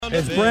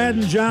It's Brad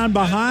and John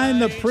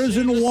behind the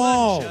prison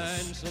walls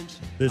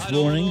this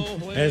morning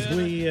as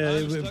we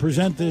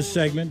present this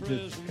segment.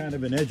 It's kind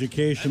of an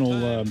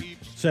educational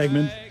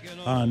segment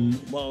on,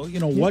 well, you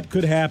know, what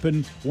could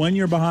happen when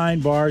you're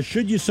behind bars.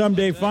 Should you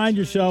someday find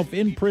yourself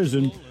in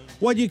prison,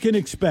 what you can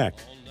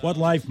expect, what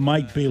life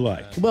might be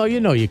like. Well, you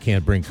know you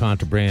can't bring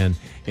contraband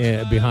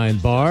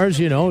behind bars,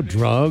 you know,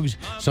 drugs,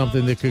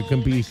 something that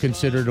can be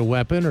considered a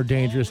weapon or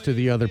dangerous to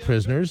the other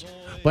prisoners.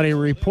 But a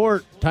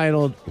report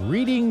titled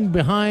Reading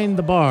Behind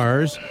the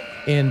Bars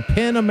in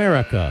PEN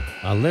America,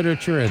 a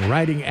literature and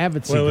writing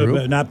advocacy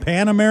group. Not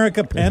Pan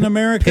America, PEN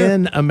America?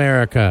 PEN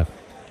America.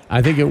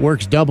 I think it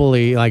works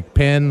doubly, like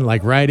pen,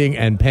 like writing,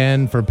 and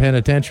pen for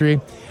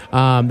penitentiary.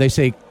 They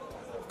say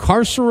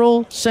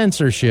carceral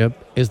censorship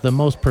is the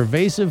most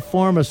pervasive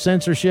form of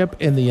censorship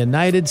in the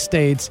United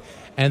States,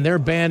 and they're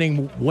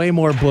banning way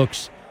more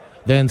books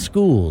than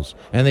schools.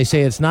 And they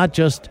say it's not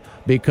just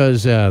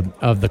because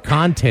of the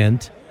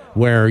content,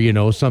 where, you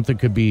know, something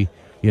could be,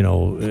 you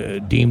know,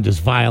 deemed as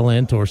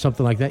violent or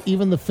something like that.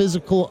 Even the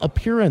physical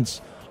appearance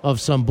of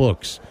some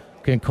books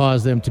can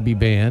cause them to be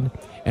banned.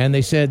 And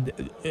they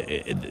said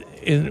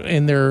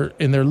in their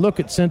look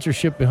at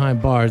censorship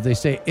behind bars, they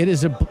say it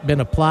has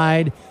been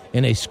applied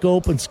in a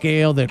scope and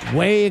scale that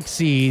way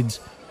exceeds,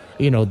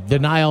 you know,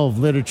 denial of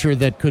literature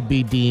that could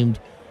be deemed,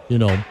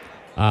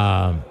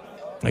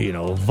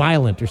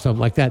 violent or something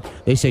like that.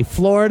 They say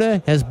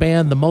Florida has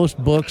banned the most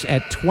books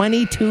at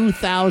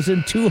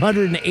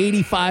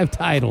 22,285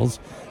 titles.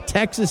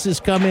 Texas has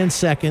come in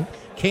second,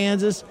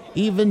 Kansas,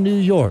 even New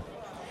York.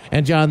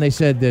 And, John, they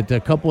said that a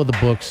couple of the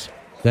books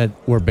that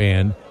were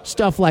banned,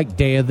 stuff like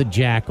Day of the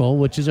Jackal,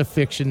 which is a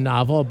fiction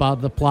novel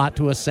about the plot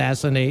to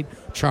assassinate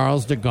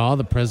Charles de Gaulle,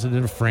 the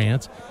president of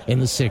France, in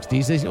the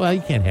 60s. They said, well,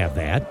 you can't have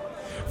that.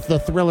 The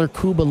thriller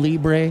Cuba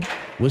Libre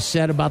was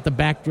set about the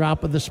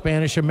backdrop of the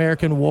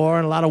Spanish-American War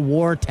and a lot of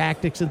war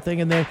tactics and thing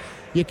in there.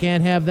 You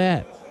can't have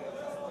that.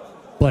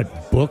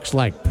 But books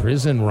like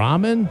Prison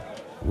Ramen,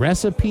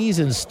 recipes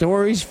and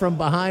stories from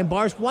behind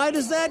bars, why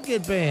does that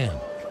get banned?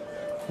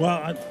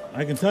 Well,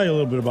 I can tell you a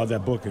little bit about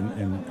that book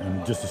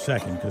in just a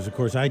second, because, of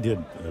course, I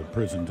did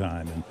prison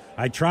time, and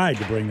I tried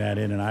to bring that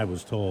in, and I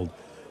was told,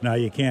 no,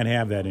 you can't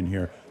have that in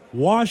here.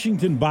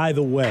 Washington, by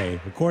the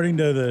way, according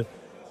to the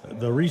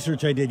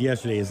research I did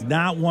yesterday, is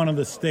not one of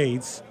the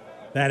states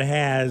that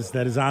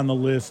is on the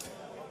list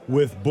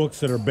with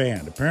books that are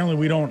banned. Apparently,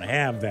 we don't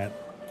have that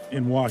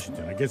in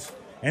Washington. I guess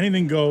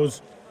anything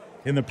goes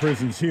in the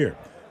prisons here.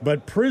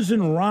 But Prison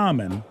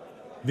Ramen,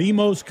 the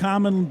most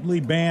commonly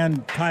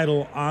banned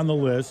title on the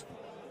list,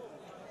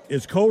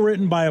 is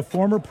co-written by a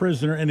former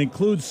prisoner and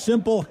includes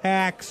simple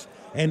hacks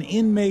and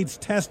inmates'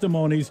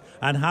 testimonies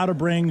on how to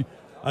bring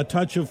a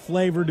touch of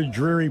flavor to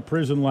dreary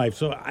prison life.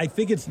 So I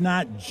think it's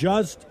not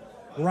just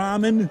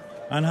ramen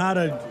on how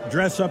to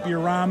dress up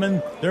your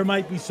ramen. There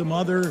might be some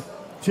other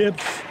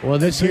tips. Well,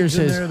 this here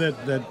says there that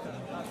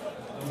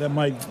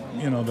might,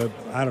 that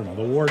I don't know,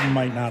 the warden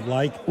might not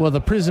like. Well,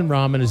 the prison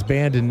ramen is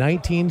banned in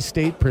 19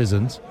 state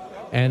prisons,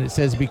 and it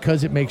says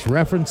because it makes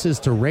references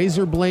to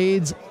razor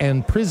blades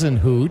and prison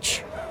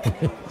hooch.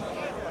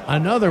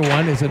 Another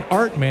one is an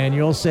art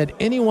manual said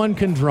anyone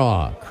can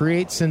draw,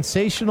 create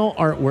sensational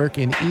artwork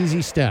in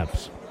easy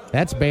steps.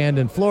 That's banned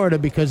in Florida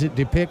because it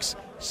depicts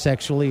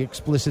sexually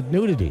explicit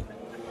nudity.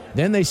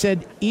 Then they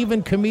said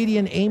even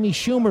comedian Amy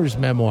Schumer's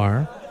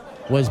memoir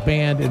was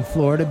banned in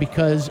Florida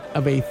because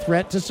of a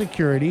threat to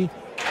security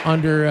due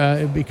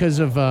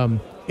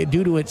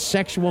to its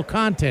sexual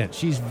content.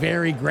 She's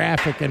very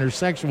graphic in her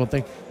sexual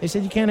thing. They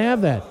said you can't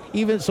have that.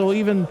 Even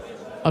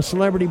a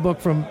celebrity book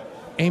from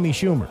Amy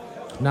Schumer,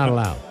 not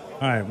allowed.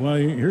 All right, well,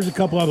 here's a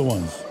couple other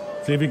ones.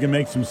 See if you can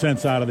make some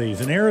sense out of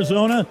these. In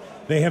Arizona,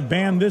 they have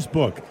banned this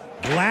book,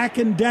 Black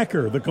 &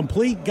 Decker, The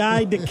Complete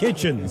Guide to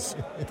Kitchens.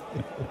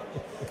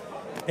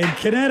 In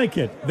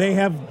Connecticut, they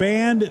have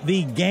banned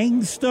the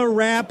Gangsta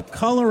Rap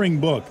coloring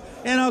book.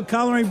 You know,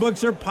 coloring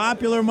books are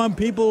popular among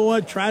people who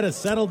want to try to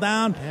settle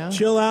down,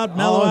 chill out,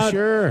 mellow out.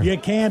 Sure. You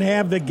can't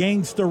have the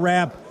Gangsta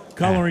Rap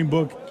coloring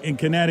book in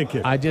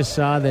Connecticut. I just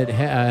saw that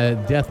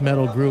death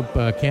metal group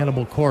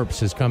Cannibal Corpse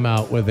has come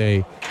out with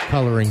a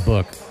coloring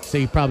book. So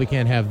you probably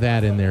can't have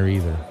that in there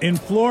either. In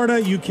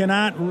Florida, you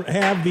cannot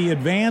have the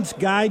Advanced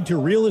Guide to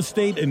Real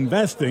Estate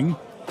Investing.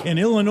 In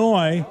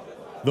Illinois,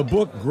 the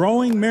book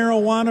Growing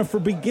Marijuana for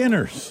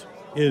Beginners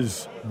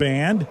is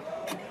banned.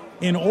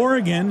 In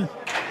Oregon,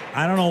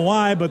 I don't know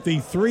why, but the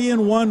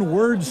 3-in-1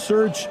 word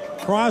search,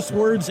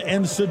 crosswords,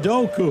 and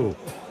Sudoku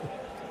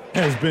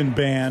has been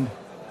banned.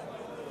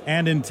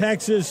 And in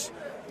Texas,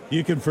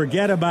 you can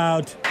forget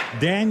about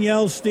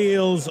Danielle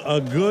Steele's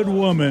A Good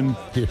Woman.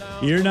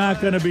 You're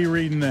not going to be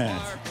reading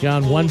that.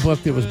 John, one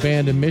book that was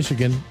banned in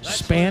Michigan,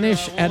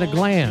 Spanish at a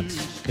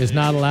Glance, is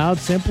not allowed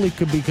simply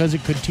because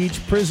it could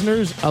teach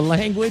prisoners a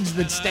language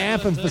that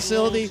staff and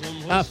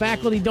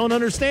faculty don't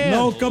understand.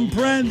 No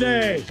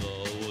comprende.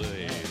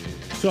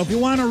 So if you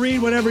want to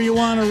read whatever you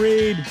want to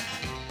read,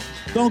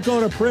 don't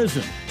go to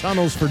prison.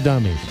 Tunnels for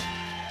Dummies.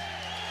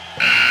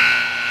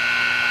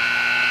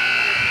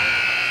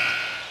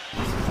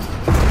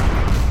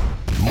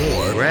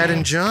 Brad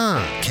and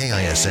John,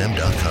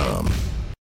 KISM.com.